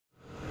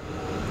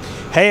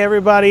Hey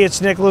everybody, it's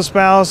Nicholas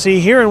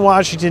Ballasy here in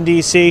Washington,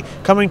 D.C.,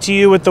 coming to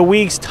you with the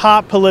week's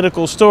top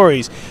political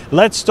stories.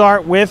 Let's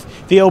start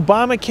with the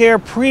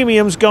Obamacare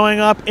premiums going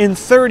up in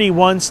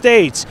 31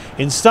 states.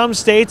 In some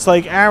states,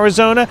 like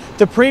Arizona,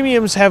 the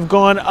premiums have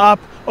gone up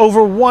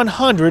over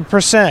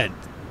 100%.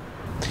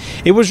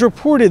 It was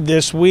reported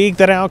this week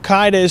that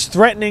Al-Qaeda is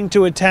threatening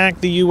to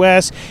attack the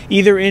U.S.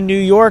 either in New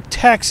York,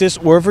 Texas,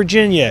 or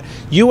Virginia.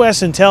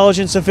 U.S.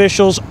 intelligence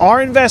officials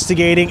are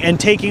investigating and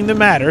taking the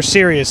matter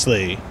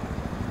seriously.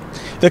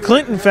 The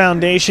Clinton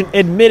Foundation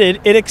admitted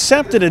it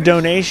accepted a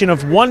donation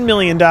of $1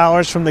 million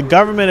from the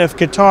government of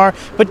Qatar,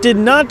 but did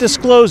not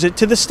disclose it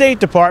to the State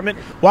Department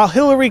while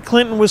Hillary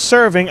Clinton was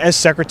serving as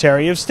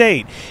Secretary of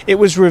State. It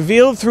was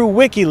revealed through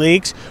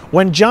WikiLeaks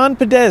when John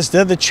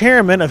Podesta, the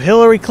chairman of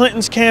Hillary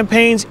Clinton's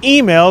campaign's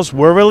emails,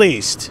 were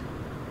released.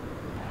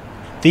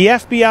 The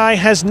FBI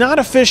has not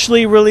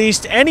officially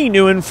released any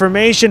new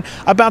information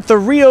about the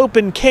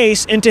reopened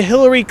case into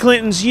Hillary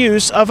Clinton's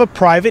use of a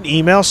private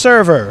email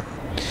server.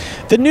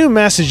 The new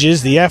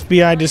messages the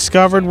FBI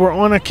discovered were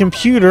on a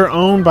computer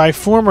owned by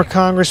former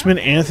Congressman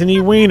Anthony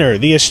Weiner,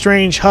 the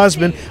estranged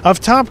husband of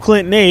top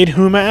Clinton aide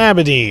Huma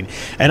Abedin.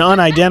 An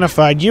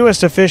unidentified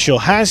U.S. official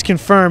has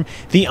confirmed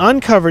the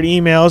uncovered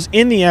emails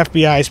in the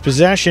FBI's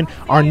possession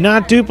are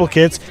not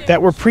duplicates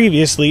that were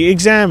previously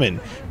examined.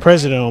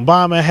 President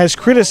Obama has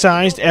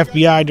criticized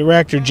FBI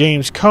Director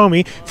James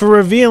Comey for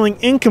revealing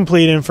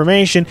incomplete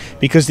information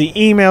because the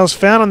emails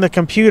found on the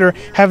computer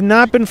have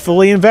not been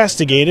fully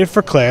investigated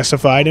for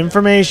classified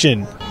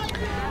information.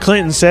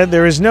 Clinton said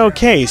there is no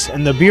case,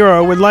 and the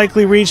Bureau would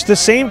likely reach the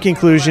same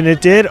conclusion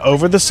it did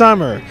over the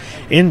summer.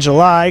 In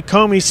July,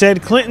 Comey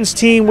said Clinton's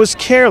team was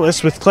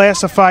careless with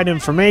classified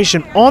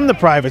information on the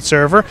private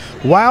server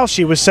while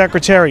she was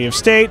Secretary of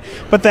State,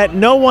 but that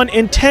no one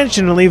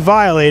intentionally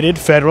violated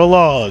federal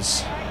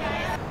laws.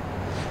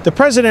 The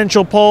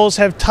presidential polls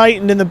have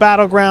tightened in the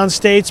battleground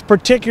states,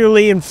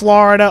 particularly in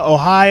Florida,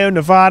 Ohio,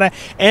 Nevada,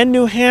 and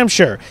New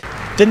Hampshire.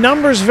 The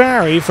numbers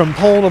vary from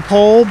poll to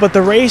poll, but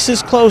the race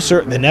is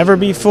closer than ever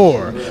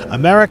before.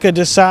 America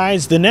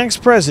decides the next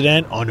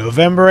president on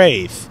November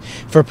 8th.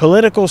 For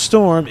Political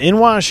Storm in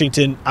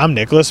Washington, I'm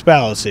Nicholas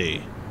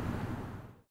Ballasy.